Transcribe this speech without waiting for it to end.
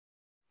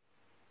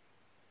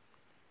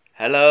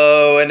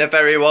Hello and a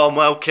very warm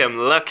welcome.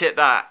 Look at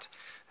that.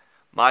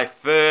 My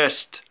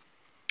first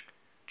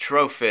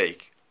trophy.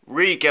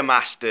 Riga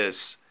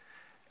Masters.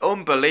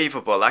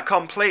 Unbelievable. I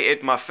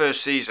completed my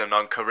first season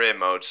on career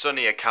mode,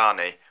 Sunny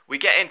Akani. We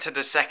get into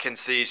the second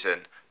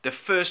season. The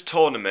first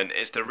tournament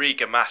is the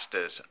Riga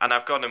Masters and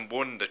I've gone and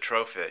won the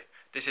trophy.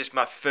 This is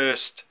my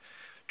first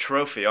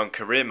trophy on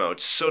career mode,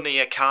 Sunny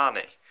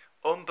Akani.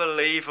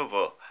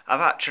 Unbelievable.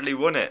 I've actually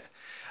won it.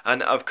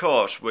 And of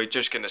course, we're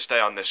just going to stay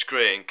on the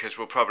screen because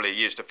we'll probably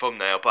use the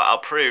thumbnail, but I'll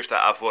prove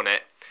that I've won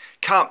it.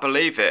 Can't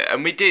believe it.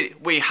 And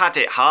we had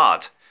it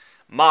hard.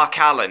 Mark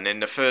Allen in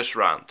the first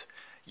round.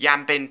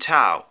 Yan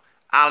Bintao,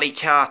 Ali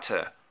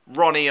Carter,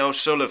 Ronnie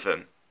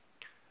O'Sullivan,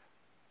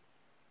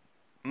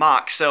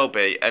 Mark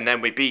Selby, and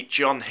then we beat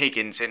John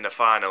Higgins in the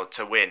final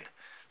to win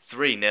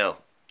 3-0.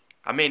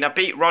 I mean, I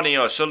beat Ronnie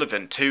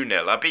O'Sullivan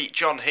 2-0. I beat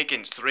John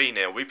Higgins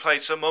 3-0. We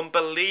played some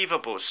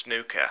unbelievable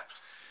snooker.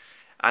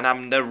 And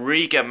I'm the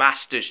Riga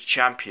Masters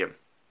champion.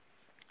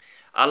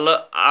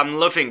 I'm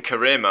loving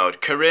career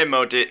mode. Career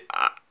mode,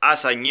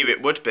 as I knew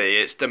it would be,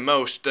 it's the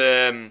most...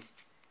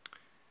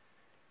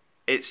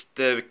 it's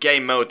the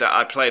game mode that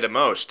I play the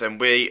most. And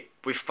we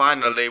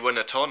finally won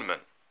a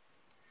tournament.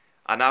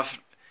 And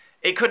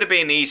it could have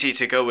been easy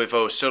to go with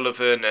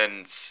O'Sullivan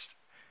and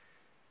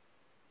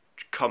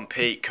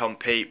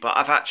compete, but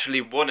I've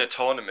actually won a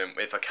tournament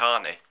with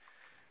Akani.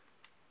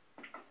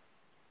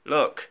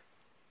 Look.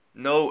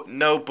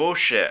 No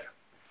bullshit.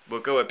 We'll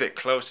go a bit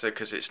closer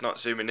because it's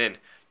not zooming in.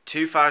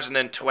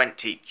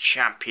 2020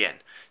 champion,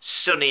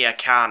 Sunny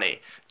Akani.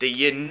 The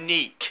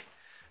unique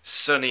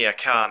Sunny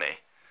Akani.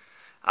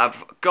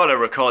 I've got to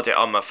record it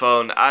on my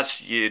phone. As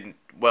you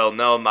well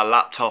know, my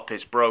laptop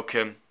is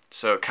broken,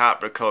 so I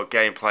can't record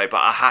gameplay,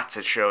 but I had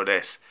to show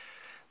this.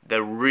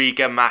 The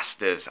Riga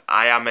Masters.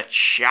 I am a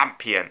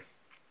champion.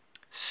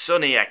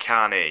 Sunny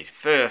Akani.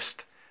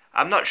 First,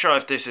 I'm not sure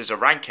if this is a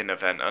ranking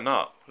event or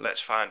not.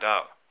 Let's find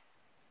out.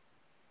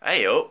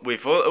 Hey up,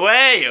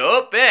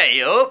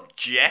 hey up,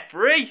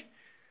 Jeffrey.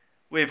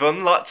 We've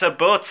unlocked a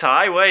bow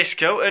tie,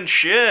 waistcoat and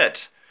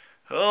shirt.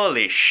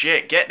 Holy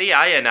shit, get the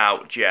iron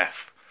out,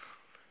 Jeff.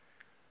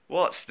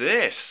 What's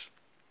this?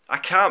 I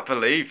can't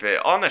believe it.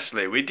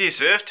 Honestly, we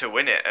deserve to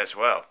win it as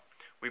well.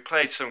 We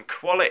played some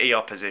quality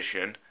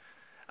opposition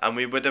and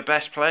we were the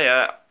best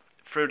player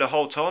through the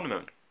whole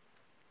tournament.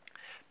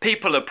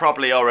 People have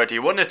probably already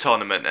won a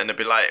tournament and they'll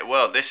be like,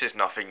 well, this is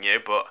nothing new,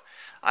 but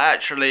I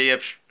actually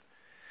have...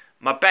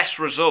 My best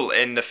result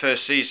in the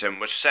first season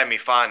was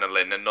semi-final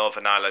in the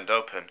Northern Ireland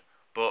Open,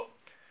 but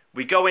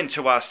we go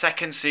into our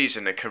second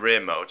season of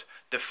career mode,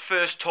 the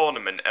first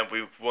tournament, and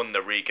we've won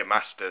the Riga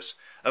Masters.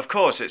 Of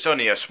course, it's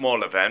only a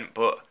small event,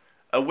 but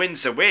a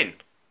win's a win.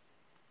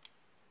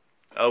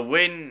 A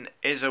win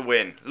is a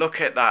win.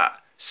 Look at that.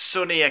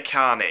 Sunny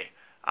Akani.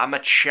 I'm a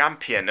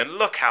champion, and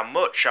look how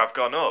much I've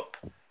gone up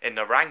in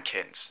the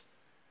rankings.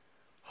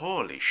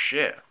 Holy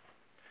shit.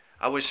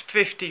 I was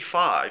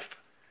 55.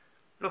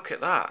 Look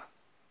at that.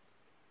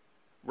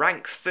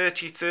 Ranked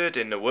 33rd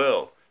in the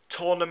world.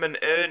 Tournament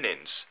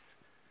earnings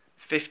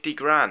 50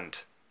 grand.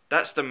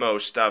 That's the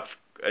most I've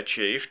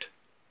achieved.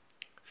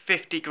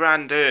 50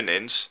 grand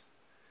earnings.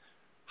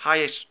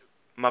 Highest,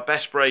 my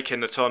best break in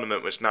the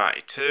tournament was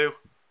 92.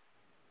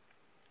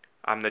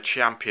 I'm the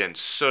champion,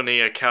 Sunny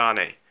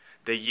Akani.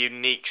 The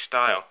unique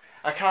style.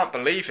 I can't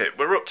believe it.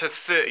 We're up to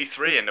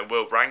 33 in the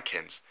world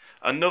rankings.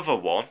 Another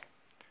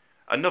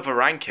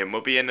ranking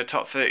will be in the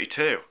top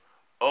 32.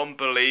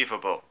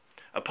 Unbelievable.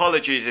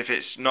 Apologies if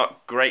it's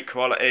not great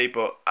quality,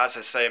 but as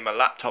I say, my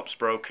laptop's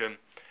broken.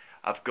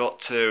 I've got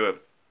to...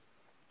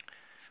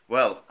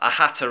 well, I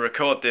had to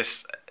record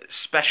this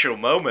special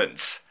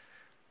moments.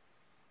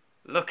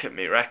 Look at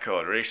me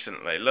record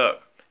recently.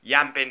 Look.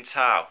 Yan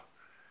Bintao,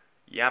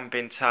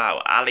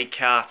 Ali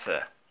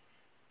Carter.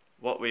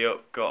 What we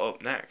got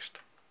up next?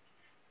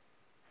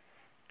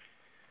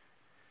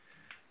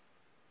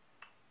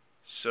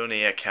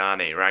 Sunny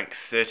Akani, ranked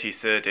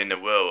 33rd in the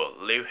world.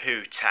 Liu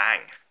Hu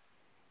Tang.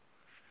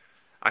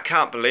 I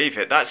can't believe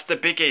it. That's the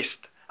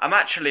biggest... I'm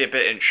actually a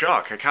bit in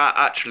shock. I can't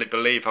actually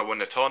believe I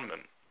won a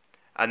tournament.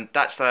 And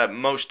that's the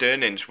most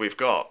earnings we've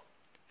got.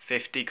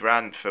 50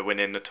 grand for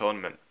winning the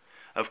tournament.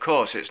 Of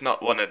course, it's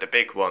not one of the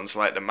big ones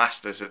like the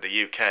Masters of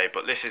the UK,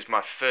 but this is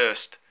my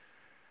first...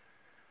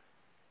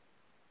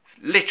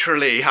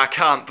 Literally, I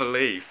can't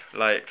believe.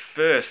 Like,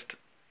 first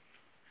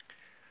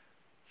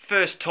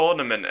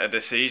tournament of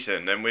the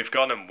season, and we've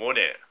gone and won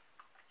it.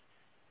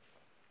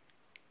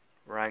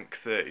 Rank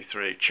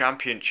 33.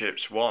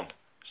 Championships won.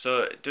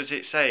 So, does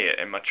it say it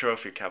in my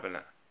trophy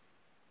cabinet?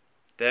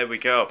 There we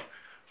go.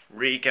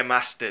 Riga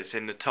Masters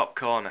in the top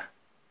corner.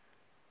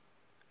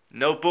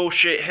 No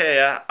bullshit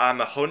here. I'm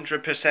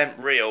 100%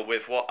 real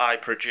with what I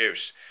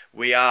produce.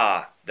 We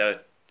are the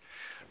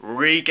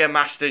Riga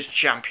Masters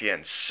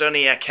champion,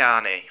 Sunny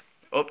Akani.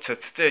 Up to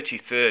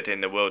 33rd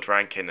in the world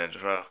ranking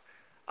as well.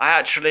 I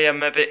actually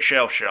am a bit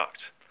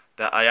shell-shocked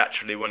that I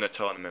actually won a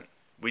tournament.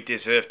 We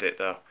deserved it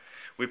though.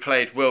 We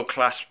played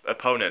world-class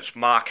opponents.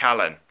 Mark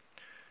Allen,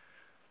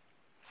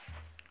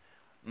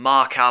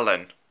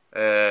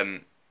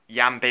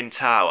 Yan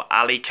Bintao,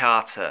 Ali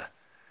Carter,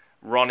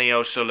 Ronnie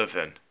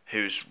O'Sullivan,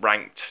 who's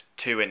ranked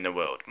 2 in the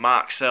world,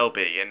 Mark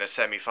Selby in the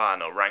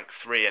semi-final, ranked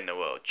 3 in the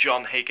world,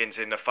 John Higgins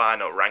in the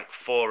final, ranked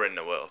 4 in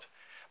the world.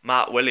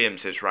 Mark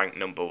Williams is ranked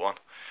number 1.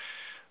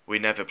 We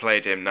never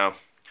played him, no.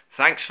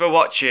 Thanks for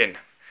watching.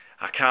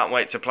 I can't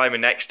wait to play my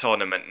next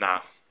tournament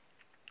now.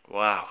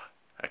 Wow,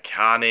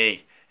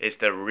 Akani is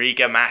the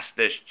Riga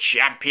Masters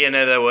champion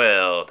of the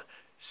world.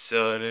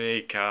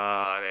 Sonny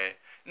Akani.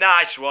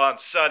 Nice one,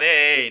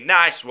 Sonny.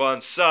 Nice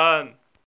one, son.